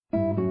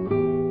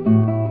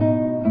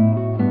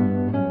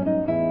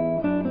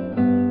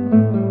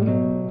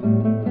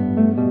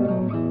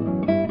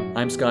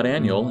Scott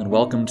Aniol, and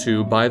welcome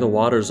to By the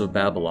Waters of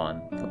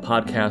Babylon, a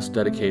podcast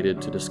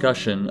dedicated to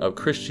discussion of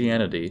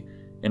Christianity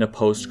in a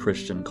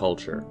post-Christian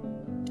culture.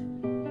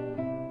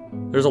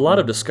 There's a lot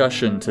of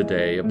discussion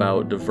today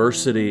about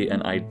diversity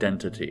and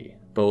identity,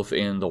 both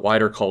in the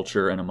wider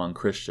culture and among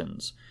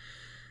Christians.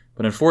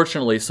 But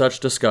unfortunately, such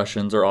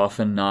discussions are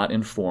often not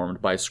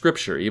informed by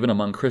Scripture, even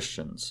among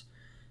Christians.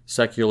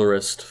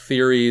 Secularist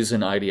theories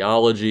and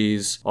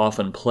ideologies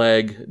often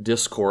plague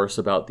discourse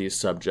about these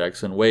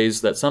subjects in ways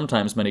that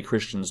sometimes many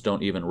Christians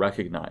don't even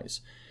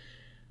recognize.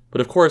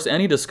 But of course,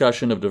 any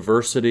discussion of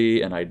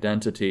diversity and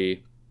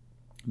identity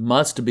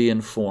must be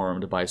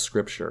informed by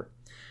Scripture.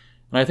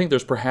 And I think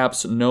there's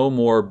perhaps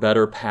no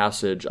better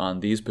passage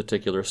on these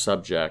particular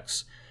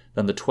subjects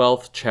than the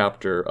 12th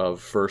chapter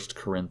of 1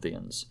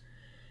 Corinthians.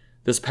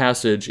 This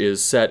passage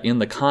is set in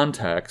the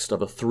context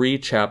of a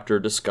 3-chapter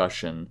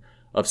discussion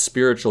of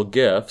spiritual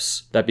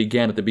gifts that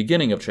began at the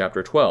beginning of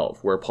chapter 12,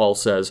 where Paul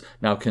says,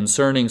 "Now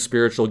concerning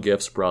spiritual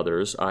gifts,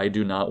 brothers, I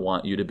do not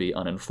want you to be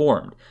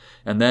uninformed."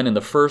 And then in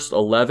the first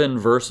 11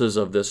 verses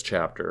of this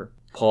chapter,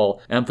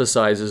 Paul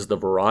emphasizes the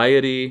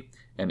variety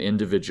and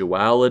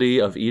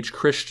individuality of each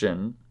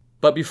Christian.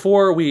 But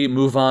before we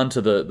move on to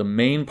the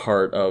main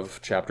part of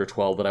chapter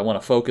 12 that I want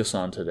to focus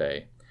on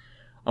today,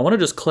 I want to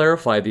just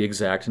clarify the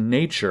exact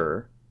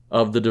nature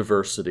of the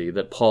diversity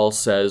that Paul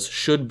says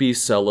should be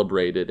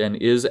celebrated and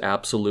is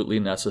absolutely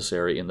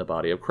necessary in the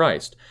body of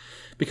Christ.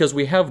 Because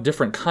we have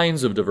different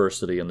kinds of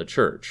diversity in the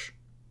church.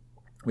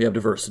 We have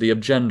diversity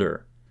of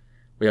gender.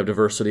 We have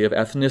diversity of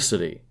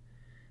ethnicity.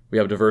 We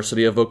have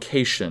diversity of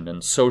vocation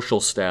and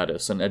social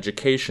status and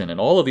education, and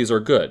all of these are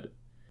good.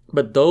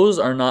 But those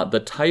are not the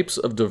types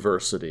of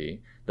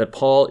diversity that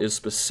Paul is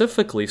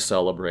specifically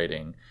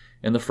celebrating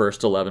in the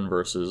first 11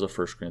 verses of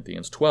 1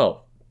 Corinthians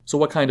 12. So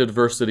what kind of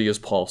diversity is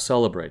Paul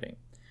celebrating?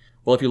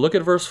 Well, if you look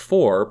at verse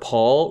 4,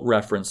 Paul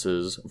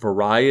references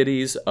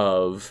varieties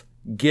of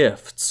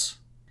gifts.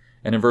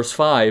 And in verse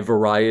 5,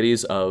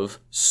 varieties of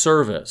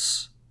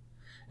service.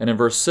 And in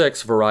verse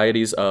 6,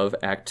 varieties of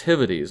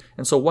activities.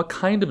 And so what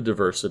kind of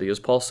diversity is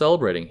Paul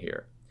celebrating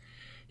here?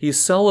 He's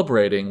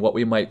celebrating what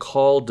we might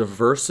call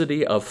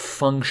diversity of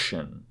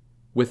function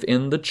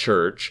within the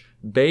church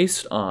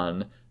based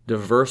on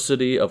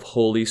diversity of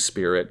Holy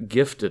Spirit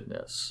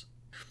giftedness.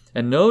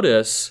 And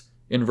notice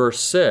in verse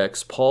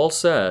 6, Paul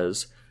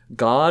says,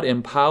 God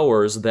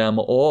empowers them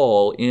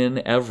all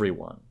in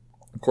everyone.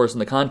 Of course, in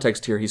the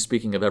context here, he's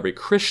speaking of every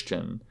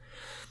Christian.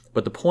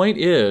 But the point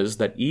is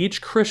that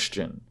each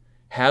Christian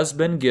has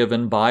been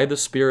given by the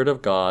Spirit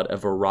of God a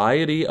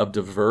variety of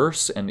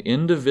diverse and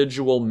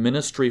individual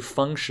ministry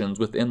functions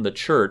within the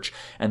church.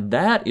 And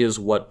that is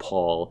what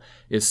Paul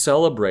is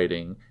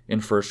celebrating in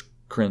 1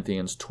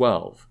 Corinthians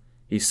 12.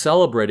 He's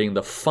celebrating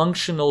the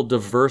functional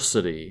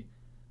diversity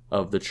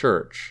of the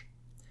church.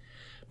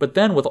 But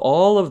then with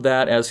all of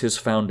that as his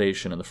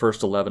foundation in the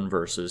first 11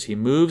 verses, he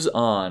moves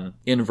on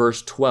in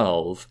verse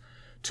 12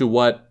 to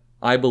what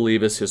I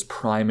believe is his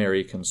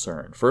primary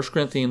concern. 1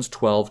 Corinthians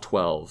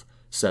 12:12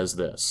 says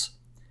this,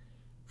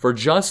 "For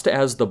just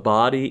as the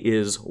body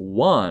is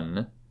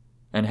one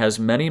and has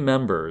many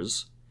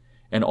members,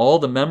 and all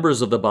the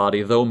members of the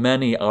body, though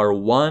many, are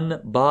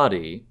one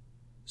body,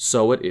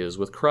 so it is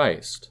with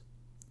Christ."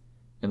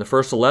 In the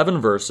first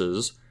 11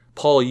 verses,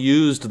 Paul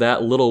used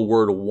that little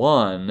word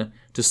one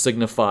to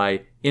signify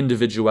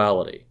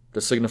individuality,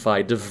 to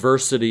signify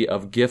diversity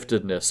of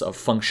giftedness, of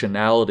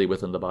functionality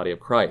within the body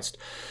of Christ.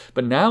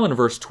 But now in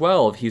verse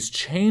 12, he's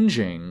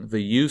changing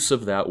the use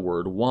of that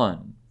word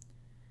one.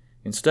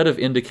 Instead of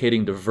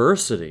indicating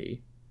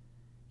diversity,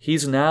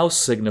 he's now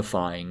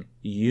signifying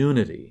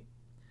unity.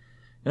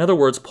 In other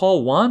words,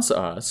 Paul wants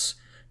us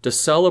to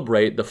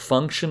celebrate the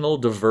functional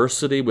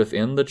diversity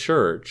within the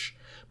church,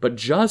 but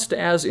just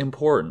as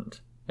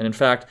important, and in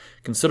fact,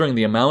 considering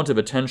the amount of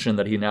attention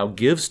that he now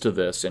gives to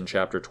this in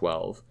chapter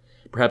 12,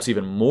 perhaps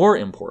even more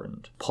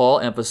important,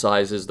 Paul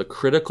emphasizes the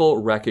critical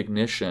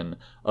recognition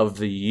of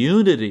the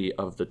unity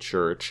of the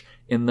church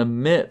in the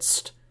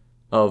midst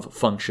of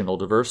functional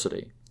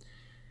diversity.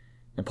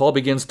 And Paul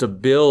begins to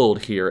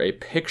build here a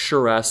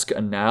picturesque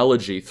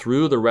analogy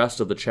through the rest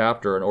of the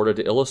chapter in order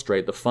to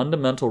illustrate the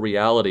fundamental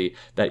reality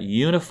that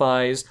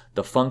unifies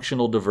the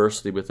functional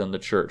diversity within the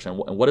church. And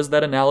what is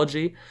that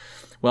analogy?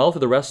 Well, for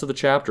the rest of the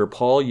chapter,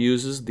 Paul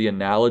uses the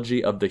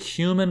analogy of the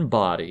human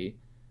body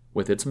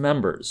with its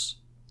members.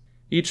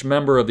 Each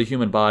member of the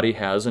human body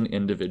has an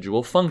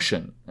individual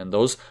function, and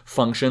those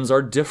functions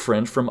are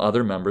different from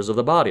other members of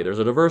the body. There's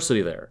a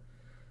diversity there.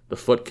 The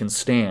foot can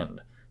stand,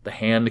 the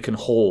hand can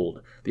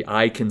hold, the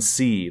eye can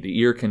see, the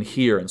ear can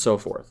hear, and so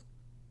forth.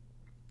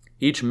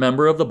 Each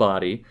member of the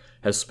body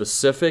has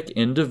specific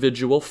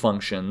individual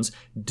functions,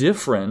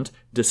 different,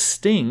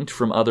 distinct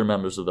from other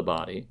members of the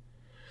body,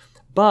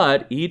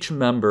 but each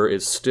member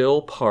is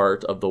still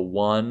part of the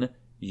one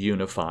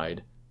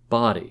unified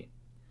body.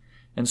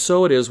 And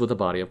so it is with the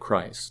body of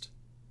Christ.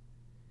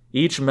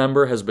 Each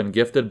member has been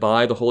gifted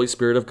by the Holy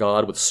Spirit of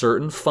God with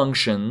certain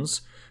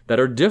functions that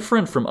are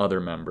different from other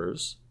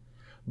members,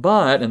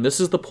 but, and this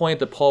is the point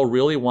that Paul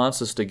really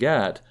wants us to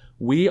get,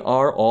 We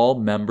are all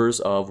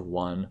members of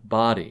one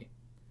body.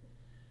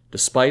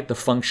 Despite the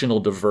functional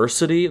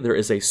diversity, there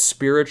is a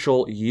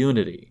spiritual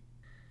unity.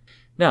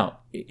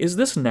 Now, is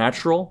this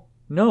natural?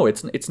 No,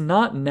 it's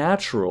not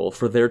natural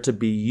for there to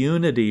be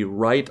unity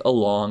right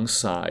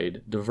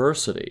alongside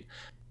diversity.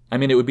 I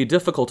mean, it would be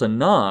difficult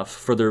enough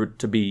for there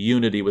to be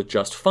unity with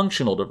just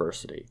functional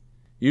diversity.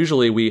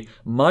 Usually we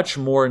much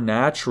more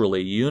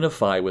naturally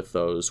unify with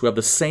those who have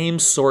the same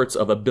sorts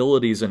of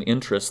abilities and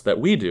interests that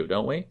we do,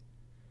 don't we?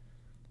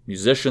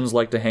 Musicians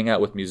like to hang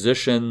out with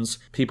musicians.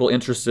 People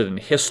interested in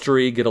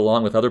history get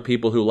along with other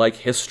people who like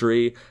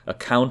history.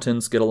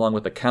 Accountants get along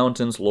with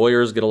accountants.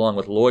 Lawyers get along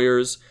with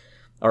lawyers.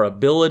 Our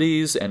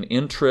abilities and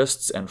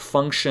interests and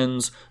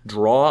functions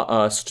draw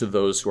us to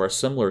those who are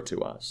similar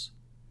to us.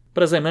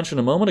 But as I mentioned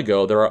a moment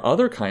ago, there are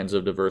other kinds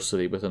of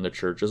diversity within the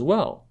church as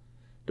well.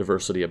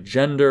 Diversity of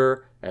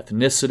gender,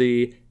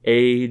 ethnicity,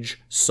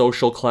 age,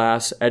 social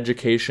class,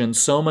 education,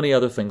 so many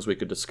other things we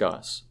could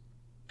discuss.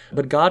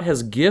 But God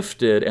has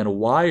gifted and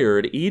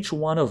wired each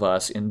one of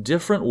us in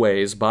different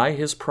ways by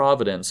His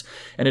providence,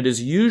 and it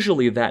is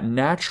usually that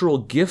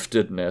natural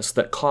giftedness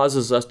that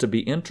causes us to be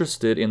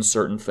interested in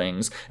certain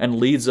things and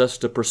leads us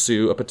to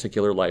pursue a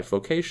particular life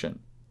vocation.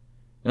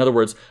 In other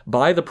words,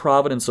 by the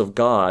providence of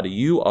God,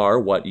 you are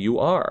what you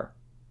are.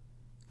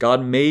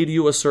 God made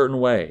you a certain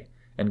way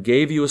and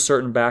gave you a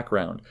certain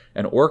background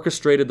and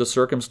orchestrated the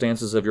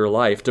circumstances of your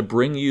life to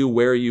bring you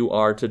where you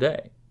are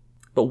today.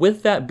 But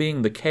with that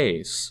being the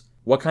case,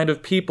 what kind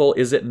of people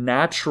is it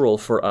natural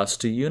for us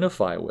to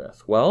unify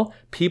with? Well,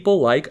 people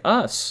like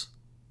us.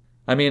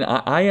 I mean,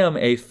 I am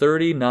a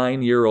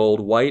 39-year-old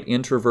white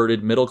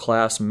introverted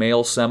middle-class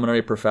male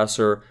seminary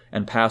professor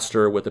and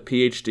pastor with a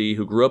PhD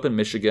who grew up in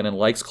Michigan and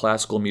likes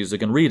classical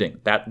music and reading.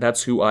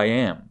 That's who I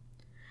am.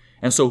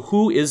 And so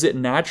who is it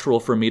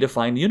natural for me to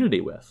find unity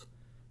with?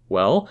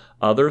 Well,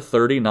 other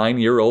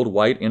 39-year-old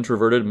white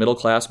introverted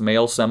middle-class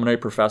male seminary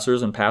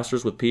professors and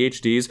pastors with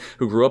PhDs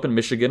who grew up in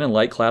Michigan and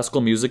like classical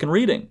music and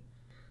reading.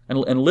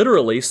 And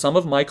literally, some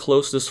of my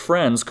closest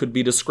friends could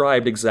be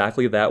described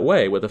exactly that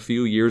way, with a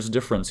few years'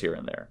 difference here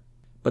and there.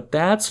 But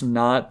that's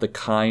not the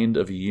kind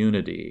of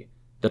unity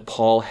that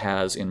Paul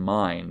has in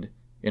mind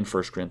in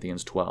 1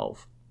 Corinthians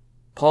 12.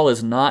 Paul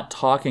is not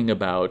talking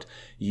about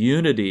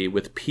unity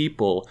with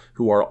people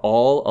who are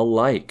all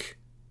alike,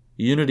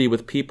 unity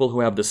with people who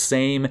have the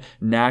same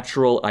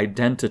natural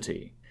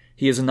identity.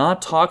 He is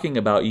not talking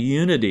about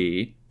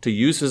unity, to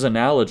use his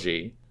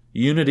analogy,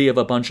 unity of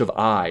a bunch of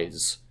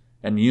eyes,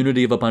 and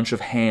unity of a bunch of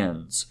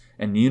hands,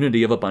 and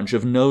unity of a bunch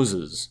of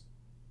noses.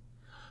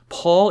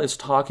 Paul is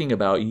talking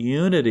about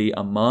unity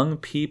among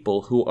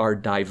people who are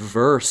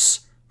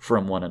diverse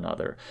from one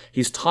another.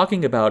 He's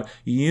talking about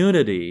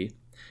unity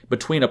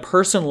between a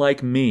person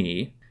like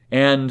me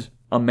and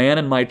a man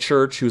in my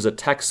church who's a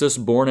Texas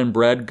born and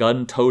bred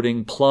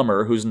gun-toting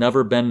plumber who's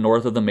never been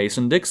north of the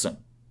Mason-Dixon.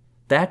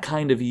 That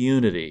kind of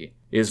unity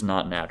is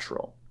not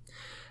natural.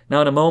 Now,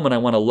 in a moment, I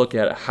want to look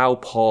at how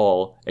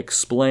Paul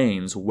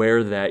explains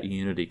where that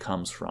unity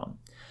comes from.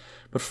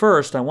 But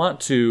first, I want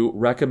to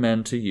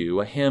recommend to you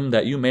a hymn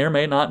that you may or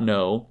may not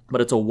know, but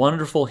it's a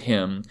wonderful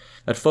hymn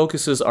that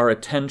focuses our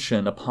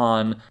attention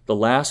upon the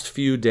last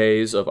few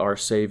days of our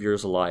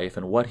Savior's life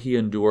and what He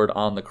endured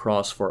on the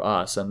cross for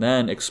us, and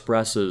then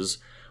expresses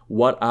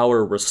what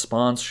our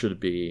response should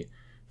be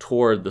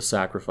toward the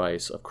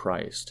sacrifice of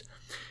Christ.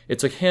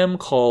 It's a hymn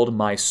called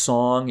 "My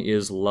Song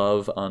is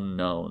Love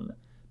Unknown,"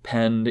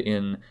 penned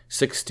in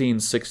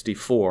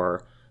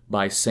 1664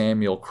 by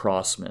Samuel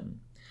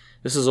Crossman.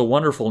 This is a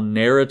wonderful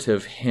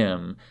narrative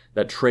hymn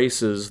that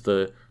traces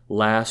the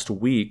last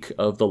week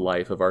of the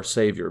life of our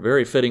Savior.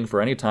 Very fitting for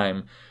any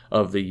time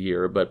of the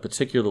year, but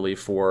particularly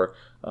for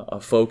a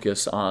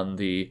focus on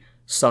the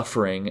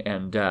suffering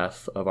and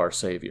death of our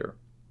Savior.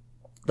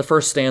 The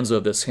first stanza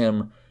of this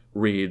hymn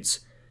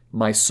reads,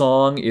 "My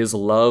song is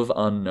love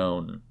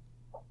unknown,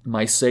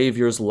 my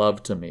Savior's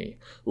love to me,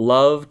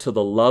 love to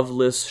the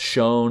loveless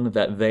shown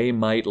that they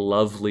might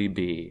lovely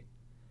be.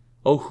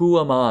 Oh, who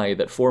am I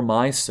that for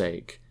my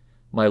sake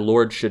my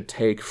Lord should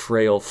take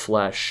frail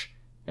flesh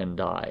and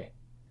die?"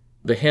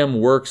 The hymn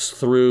works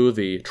through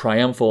the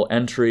triumphal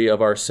entry of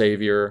our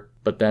Savior,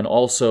 but then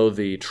also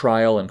the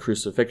trial and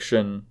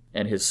crucifixion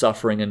and His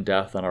suffering and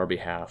death on our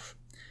behalf.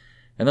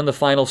 And then the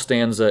final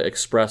stanza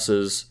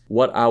expresses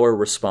what our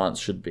response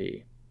should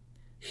be.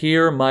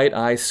 "Here might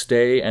I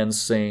stay and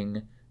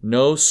sing,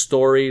 no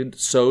story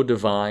so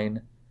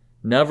divine.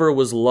 Never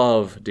was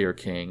love, dear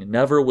King,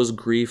 never was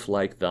grief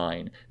like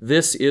thine.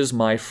 This is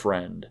my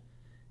friend,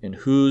 in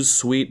whose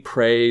sweet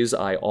praise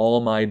I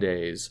all my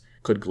days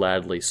could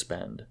gladly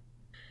spend."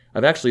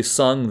 I've actually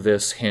sung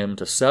this hymn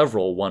to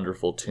several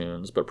wonderful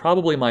tunes, but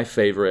probably my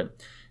favorite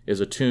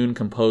is a tune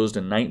composed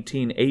in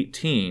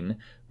 1918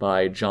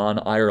 by John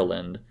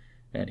Ireland,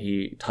 and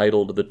he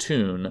titled the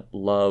tune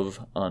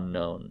 "Love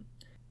Unknown."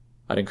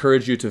 I'd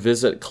encourage you to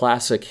visit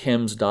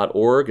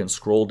classichymns.org and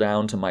scroll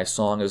down to "My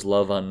Song is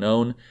Love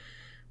Unknown,"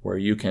 where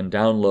you can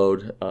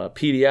download a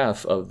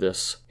PDF of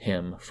this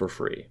hymn for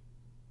free.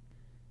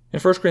 In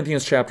 1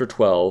 Corinthians chapter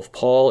 12,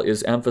 Paul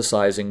is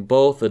emphasizing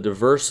both the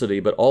diversity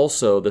but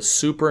also the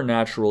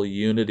supernatural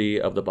unity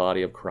of the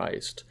body of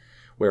Christ,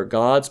 where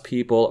God's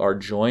people are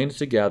joined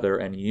together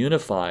and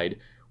unified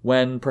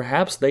when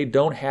perhaps they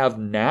don't have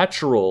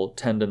natural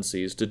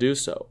tendencies to do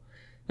so.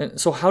 And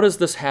so how does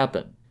this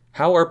happen?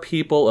 How are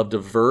people of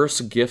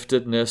diverse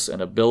giftedness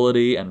and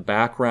ability and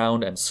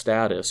background and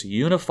status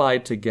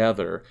unified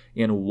together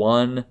in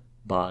one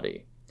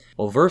body?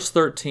 Well, verse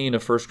 13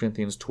 of 1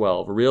 Corinthians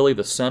 12, really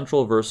the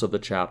central verse of the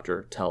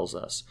chapter, tells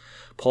us.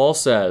 Paul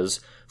says,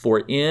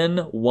 "For in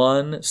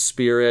one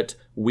Spirit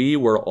we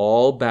were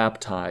all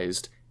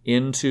baptized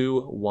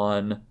into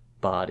one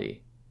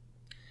body."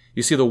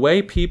 You see, the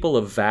way people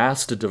of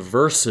vast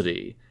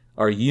diversity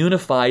are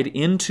unified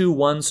into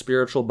one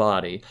spiritual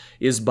body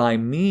is by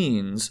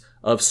means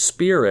of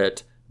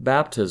Spirit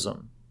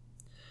baptism.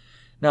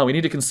 Now, we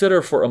need to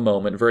consider for a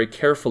moment very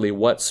carefully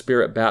what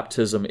Spirit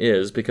baptism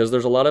is, because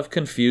there's a lot of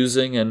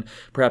confusing and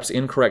perhaps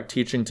incorrect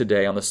teaching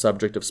today on the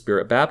subject of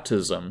Spirit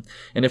baptism.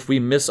 And if we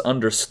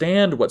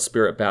misunderstand what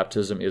Spirit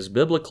baptism is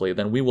biblically,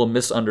 then we will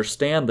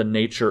misunderstand the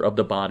nature of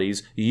the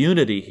body's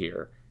unity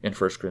here in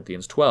 1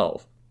 Corinthians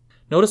 12.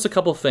 Notice a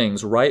couple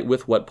things right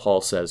with what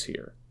Paul says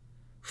here.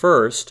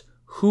 First,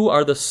 who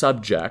are the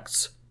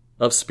subjects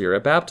of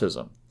Spirit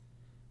baptism?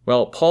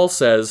 Well, Paul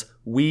says,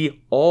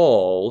 we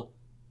all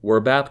were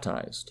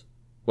baptized.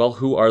 Well,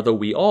 who are the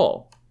we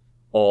all?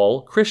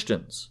 All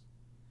Christians.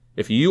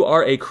 If you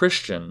are a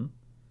Christian,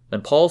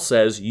 then Paul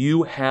says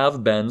you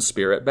have been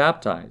Spirit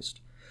baptized.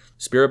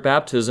 Spirit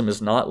baptism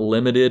is not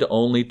limited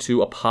only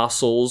to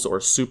apostles or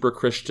super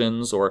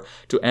Christians or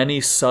to any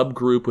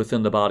subgroup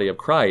within the body of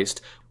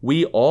Christ.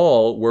 We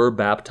all were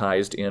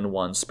baptized in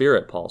one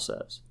Spirit, Paul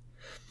says.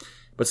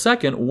 But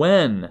second,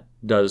 when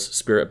does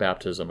Spirit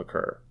baptism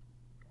occur?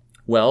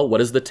 Well,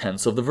 what is the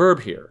tense of the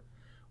verb here?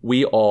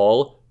 We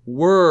all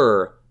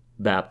were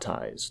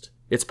baptized.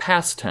 It's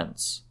past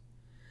tense.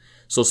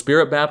 So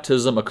Spirit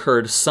baptism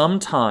occurred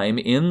sometime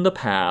in the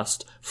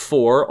past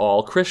for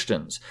all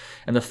Christians.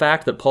 And the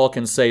fact that Paul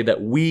can say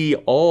that we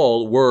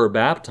all were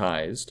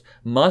baptized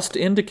must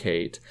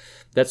indicate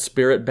that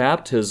Spirit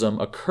baptism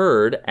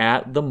occurred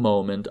at the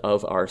moment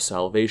of our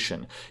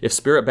salvation. If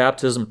Spirit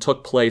baptism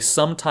took place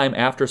sometime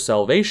after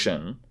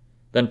salvation,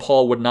 then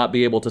Paul would not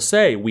be able to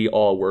say we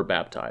all were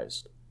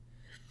baptized.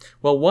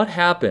 Well, what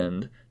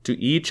happened to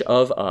each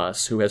of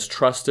us who has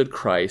trusted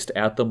Christ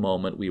at the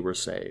moment we were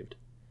saved?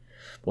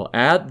 Well,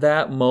 at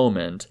that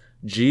moment,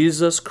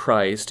 Jesus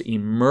Christ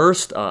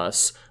immersed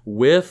us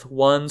with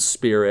one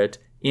Spirit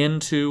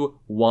into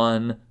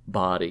one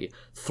body.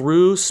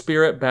 Through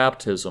Spirit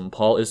baptism,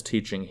 Paul is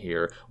teaching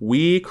here,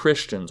 we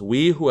Christians,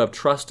 we who have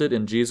trusted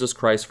in Jesus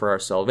Christ for our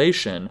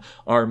salvation,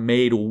 are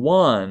made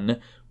one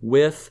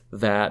with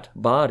that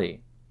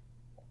body.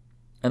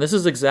 And this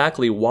is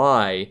exactly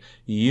why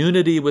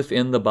unity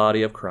within the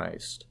body of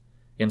Christ,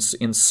 in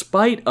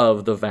spite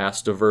of the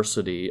vast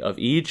diversity of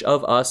each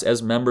of us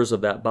as members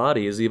of that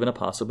body, is even a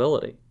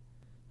possibility.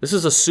 This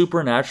is a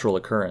supernatural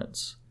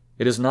occurrence.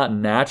 It is not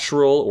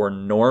natural or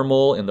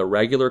normal in the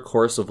regular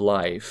course of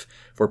life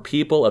for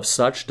people of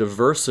such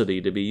diversity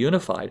to be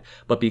unified,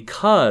 but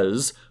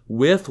because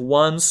with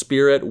one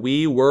Spirit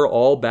we were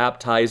all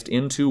baptized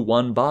into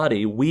one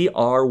body, we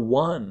are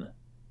one.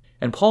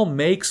 And Paul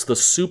makes the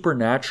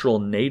supernatural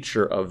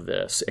nature of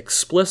this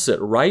explicit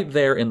right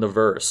there in the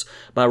verse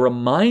by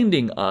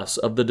reminding us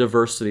of the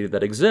diversity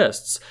that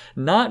exists,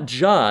 not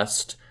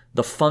just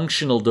the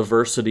functional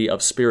diversity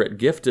of Spirit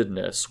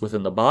giftedness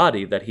within the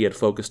body that he had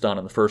focused on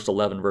in the first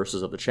 11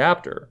 verses of the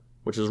chapter,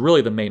 which is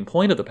really the main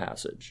point of the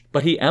passage.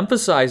 But he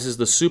emphasizes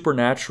the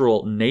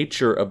supernatural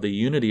nature of the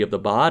unity of the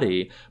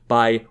body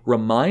by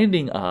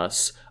reminding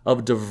us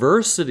of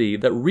diversity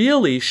that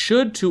really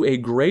should, to a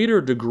greater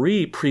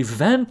degree,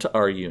 prevent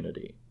our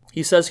unity.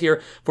 He says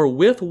here, "For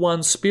with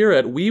one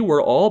Spirit we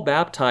were all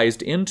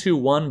baptized into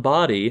one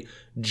body,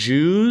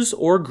 Jews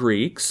or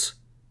Greeks."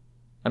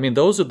 I mean,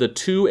 those are the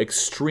two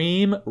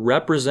extreme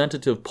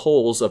representative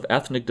poles of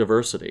ethnic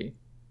diversity.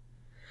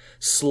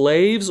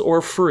 Slaves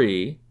or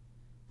free,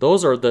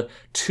 those are the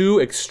two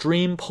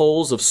extreme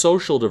poles of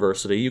social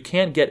diversity. You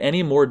can't get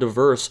any more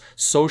diverse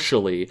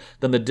socially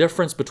than the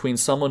difference between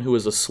someone who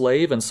is a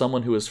slave and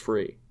someone who is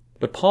free.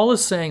 But Paul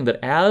is saying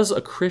that as a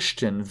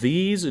Christian,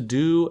 these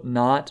do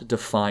not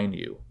define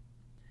you.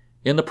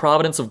 In the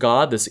providence of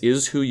God, this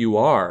is who you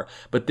are,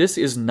 but this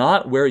is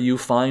not where you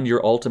find your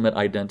ultimate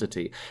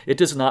identity. It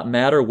does not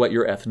matter what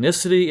your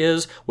ethnicity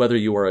is, whether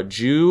you are a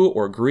Jew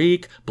or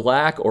Greek,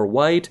 black or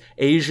white,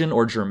 Asian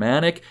or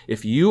Germanic.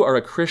 If you are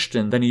a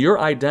Christian, then your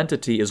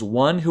identity is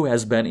one who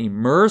has been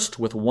immersed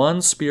with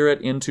one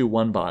Spirit into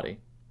one body.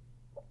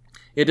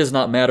 It does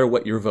not matter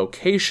what your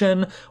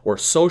vocation or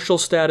social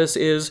status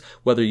is,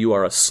 whether you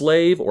are a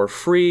slave or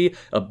free,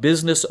 a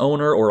business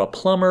owner or a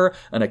plumber,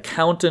 an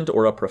accountant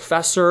or a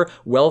professor,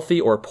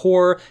 wealthy or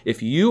poor.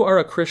 If you are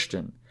a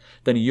Christian,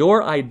 then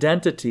your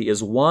identity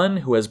is one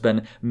who has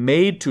been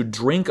made to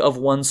drink of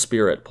one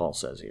Spirit, Paul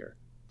says here.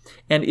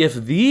 And if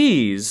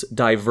these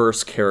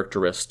diverse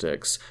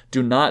characteristics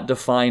do not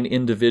define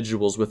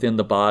individuals within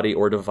the body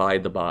or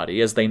divide the body,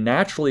 as they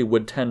naturally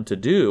would tend to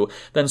do,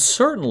 then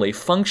certainly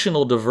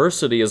functional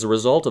diversity as a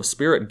result of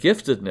spirit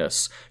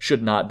giftedness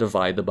should not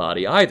divide the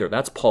body either.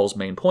 That's Paul's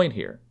main point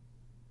here.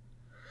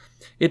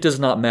 It does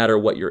not matter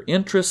what your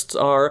interests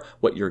are,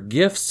 what your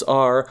gifts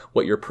are,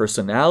 what your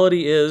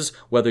personality is,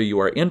 whether you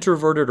are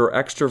introverted or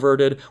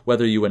extroverted,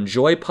 whether you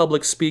enjoy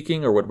public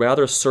speaking or would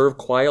rather serve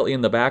quietly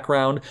in the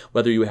background,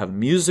 whether you have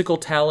musical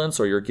talents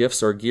or your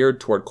gifts are geared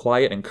toward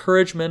quiet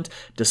encouragement.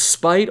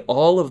 Despite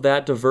all of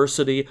that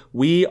diversity,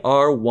 we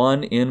are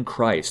one in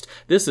Christ.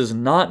 This is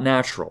not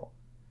natural.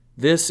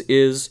 This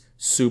is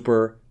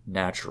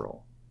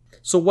supernatural.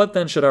 So what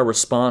then should our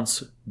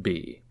response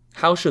be?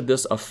 How should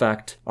this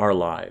affect our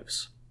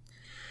lives?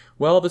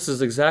 Well, this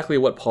is exactly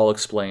what Paul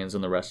explains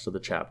in the rest of the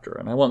chapter,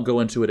 and I won't go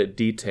into it in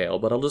detail,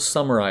 but I'll just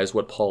summarize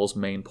what Paul's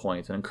main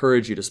point and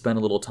encourage you to spend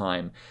a little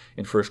time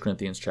in 1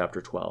 Corinthians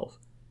chapter 12.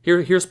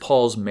 Here's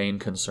Paul's main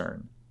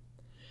concern.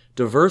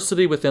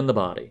 Diversity within the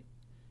body.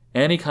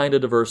 Any kind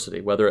of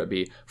diversity, whether it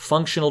be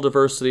functional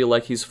diversity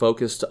like he's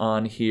focused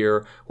on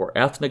here, or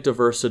ethnic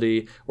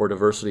diversity, or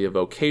diversity of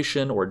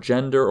vocation, or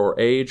gender, or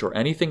age, or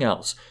anything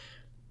else.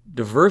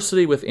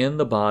 Diversity within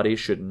the body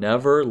should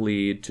never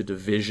lead to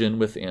division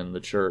within the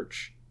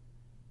church.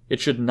 It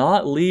should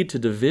not lead to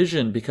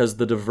division because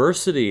the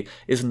diversity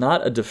is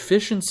not a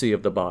deficiency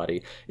of the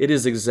body. It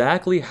is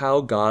exactly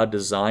how God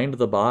designed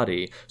the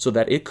body so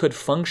that it could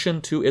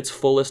function to its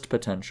fullest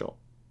potential.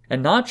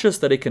 And not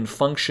just that it can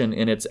function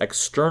in its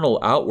external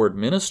outward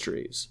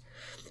ministries,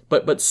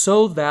 but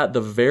so that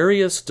the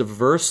various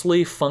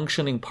diversely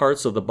functioning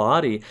parts of the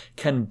body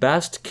can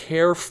best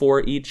care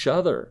for each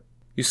other.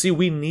 You see,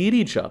 we need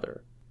each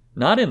other,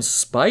 not in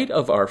spite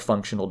of our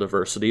functional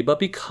diversity, but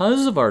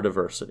because of our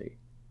diversity.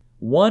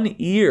 One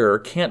ear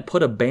can't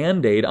put a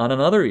Band-Aid on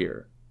another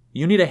ear.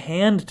 You need a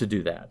hand to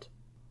do that.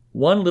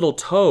 One little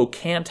toe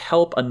can't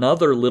help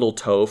another little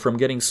toe from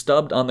getting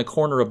stubbed on the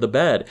corner of the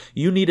bed.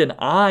 You need an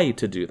eye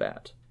to do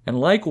that. And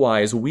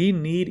likewise, we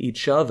need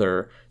each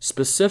other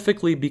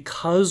specifically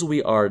because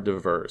we are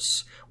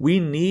diverse. We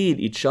need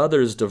each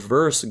other's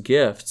diverse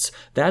gifts.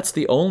 That's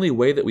the only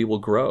way that we will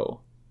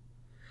grow.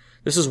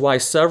 This is why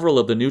several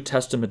of the New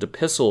Testament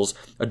epistles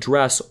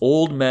address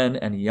old men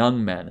and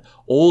young men,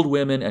 old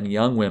women and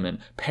young women,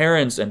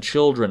 parents and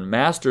children,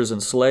 masters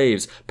and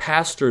slaves,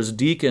 pastors,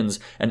 deacons,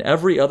 and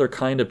every other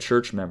kind of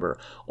church member.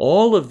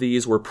 All of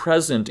these were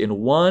present in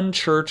one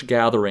church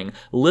gathering,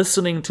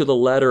 listening to the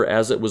letter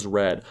as it was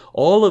read.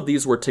 All of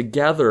these were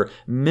together,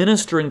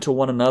 ministering to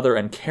one another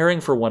and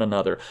caring for one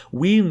another.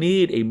 We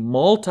need a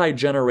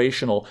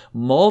multi-generational,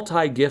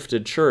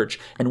 multi-gifted church,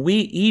 and we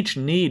each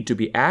need to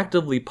be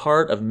actively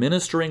part of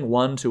ministering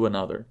one to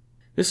another.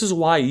 This is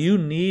why you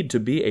need to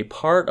be a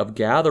part of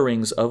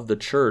gatherings of the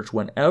church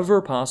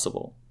whenever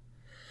possible.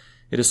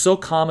 It is so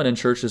common in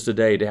churches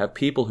today to have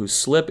people who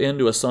slip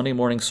into a Sunday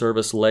morning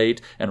service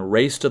late and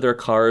race to their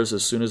cars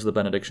as soon as the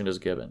benediction is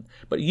given.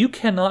 But you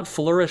cannot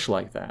flourish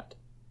like that.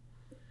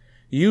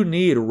 You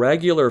need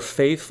regular,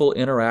 faithful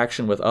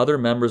interaction with other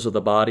members of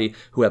the body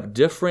who have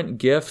different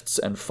gifts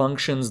and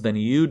functions than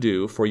you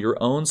do for your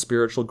own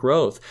spiritual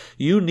growth.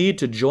 You need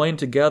to join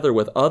together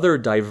with other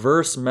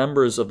diverse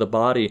members of the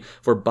body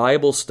for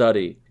Bible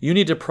study. You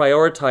need to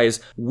prioritize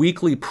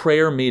weekly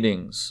prayer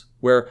meetings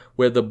where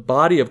the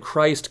body of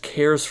Christ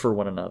cares for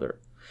one another.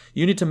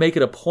 You need to make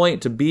it a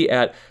point to be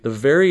at the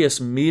various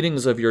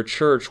meetings of your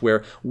church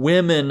where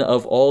women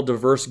of all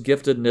diverse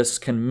giftedness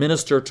can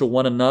minister to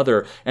one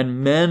another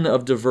and men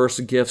of diverse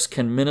gifts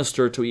can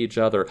minister to each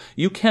other.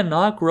 You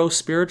cannot grow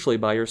spiritually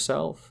by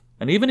yourself.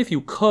 And even if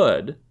you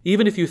could,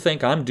 even if you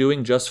think I'm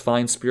doing just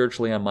fine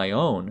spiritually on my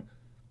own,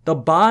 the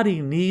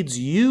body needs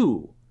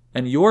you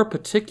and your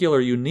particular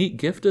unique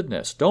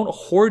giftedness. Don't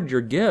hoard your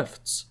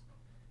gifts.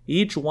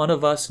 Each one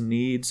of us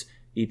needs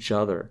each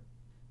other.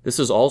 This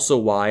is also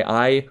why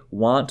I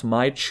want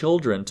my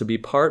children to be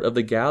part of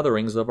the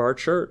gatherings of our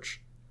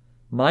church.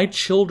 My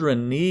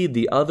children need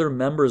the other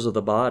members of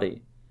the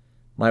body.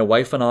 My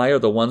wife and I are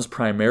the ones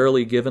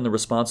primarily given the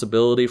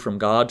responsibility from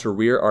God to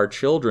rear our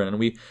children, and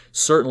we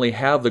certainly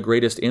have the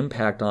greatest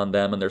impact on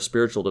them and their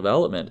spiritual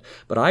development.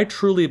 But I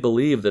truly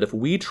believe that if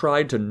we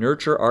tried to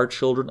nurture our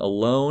children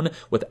alone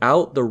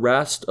without the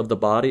rest of the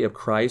body of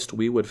Christ,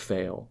 we would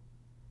fail.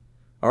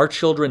 Our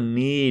children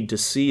need to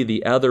see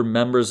the other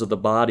members of the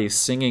body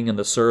singing in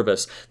the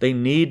service. They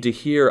need to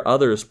hear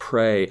others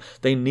pray.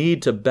 They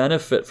need to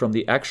benefit from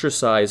the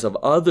exercise of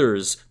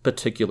others'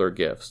 particular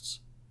gifts.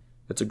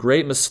 It's a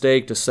great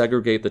mistake to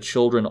segregate the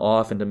children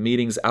off into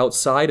meetings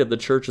outside of the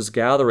church's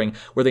gathering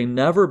where they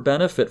never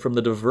benefit from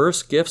the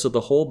diverse gifts of the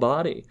whole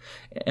body.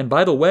 And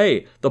by the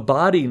way, the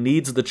body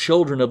needs the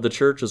children of the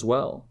church as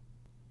well.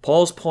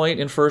 Paul's point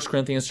in 1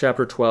 Corinthians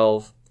chapter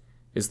 12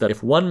 is that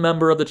if one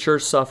member of the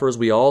church suffers,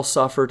 we all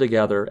suffer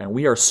together, and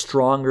we are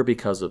stronger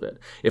because of it.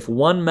 If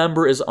one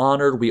member is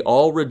honored, we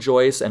all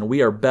rejoice, and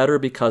we are better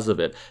because of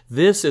it.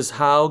 This is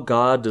how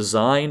God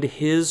designed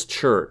His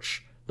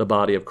church, the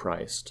body of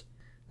Christ.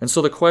 And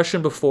so the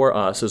question before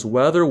us is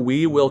whether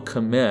we will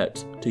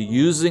commit to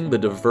using the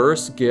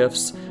diverse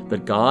gifts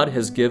that God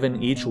has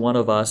given each one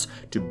of us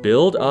to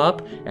build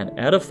up and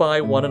edify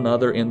one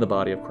another in the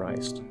body of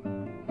Christ.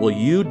 Will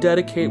you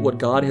dedicate what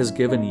God has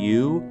given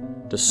you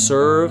to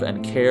serve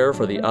and care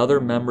for the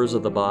other members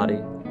of the body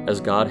as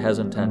God has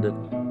intended?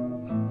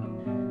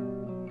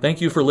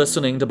 Thank you for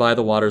listening to By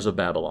the Waters of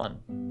Babylon.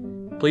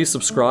 Please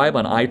subscribe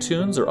on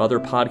iTunes or other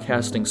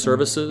podcasting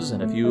services,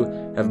 and if you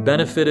have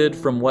benefited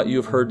from what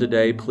you've heard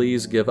today,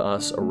 please give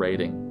us a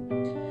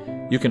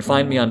rating. You can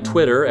find me on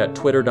Twitter at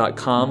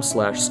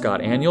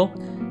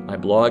twitter.com/ScottAnnual. I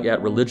blog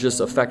at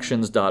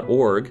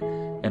religiousaffections.org,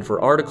 and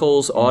for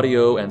articles,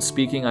 audio, and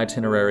speaking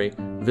itinerary,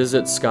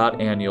 visit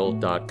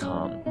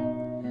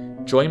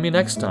scottannual.com. Join me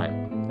next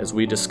time as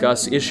we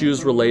discuss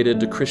issues related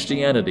to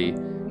Christianity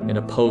in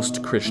a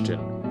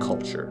post-Christian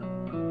culture.